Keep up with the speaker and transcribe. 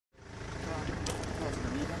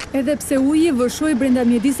Edhe pse uji vërshoi brenda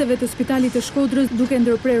mjediseve të spitalit të Shkodrës duke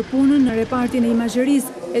ndërprerë punën në repartin e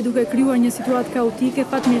imazherisë e duke krijuar një situatë kaotike,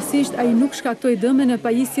 fatmirësisht ai nuk shkaktoi dëme në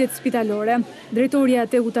pajisjet spitalore. Drejtoria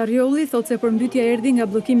Teuta Rrjolli thotë se përmbytja erdhi nga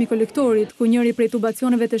bllokimi i kolektorit, ku njëri prej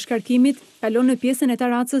tubacioneve të shkarkimit kalon në pjesën e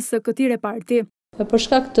taracës së këtij reparti. Për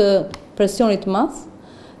shkak të presionit të madh,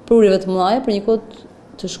 prurjeve të mëdha për një kohë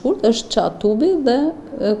të shkurt është çat tubi dhe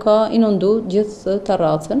ka inundu gjithë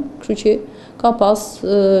taracën, kështu që ka pas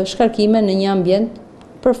shkarkime në një ambient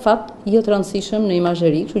për fat jo të rëndësishëm në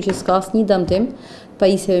imazheri, kështu që s'ka asnjë damtim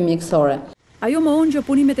pajisjeve mjekësore. Ajo mohon që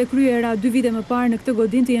punimet e kryera 2 vite më parë në këtë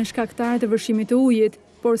godin të jenë shkaktare të vërshimit të ujit,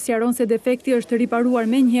 por sqaron se defekti është riparuar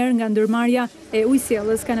menjëherë nga ndërmarrja e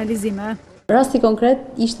ujësjellës kanalizime. Rasti konkret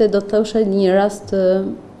ishte, do të thoshe, një rast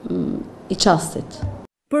i çastit.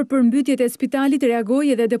 Për përmbytjet e spitalit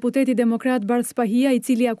reagoi edhe deputeti demokrat Bardh Spahia, i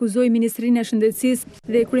cili akuzoi Ministrinë e Shëndetësisë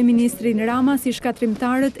dhe kryeministrin Rama si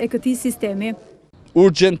shkatrimtarët e këtij sistemi.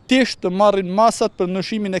 Urgjentisht të marrin masat për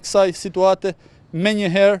ndryshimin e kësaj situate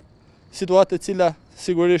menjëherë, situate e cila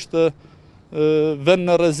sigurisht vën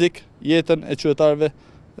në rrezik jetën e qytetarëve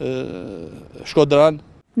shkodran.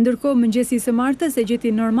 Ndërkohë, mëngjesi së martës e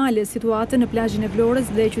gjeti normale situatën në plazhin e Vlorës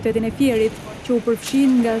dhe qytetin e Fierit, që u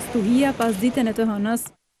përfshin nga stuhia pas ditën e të hënës.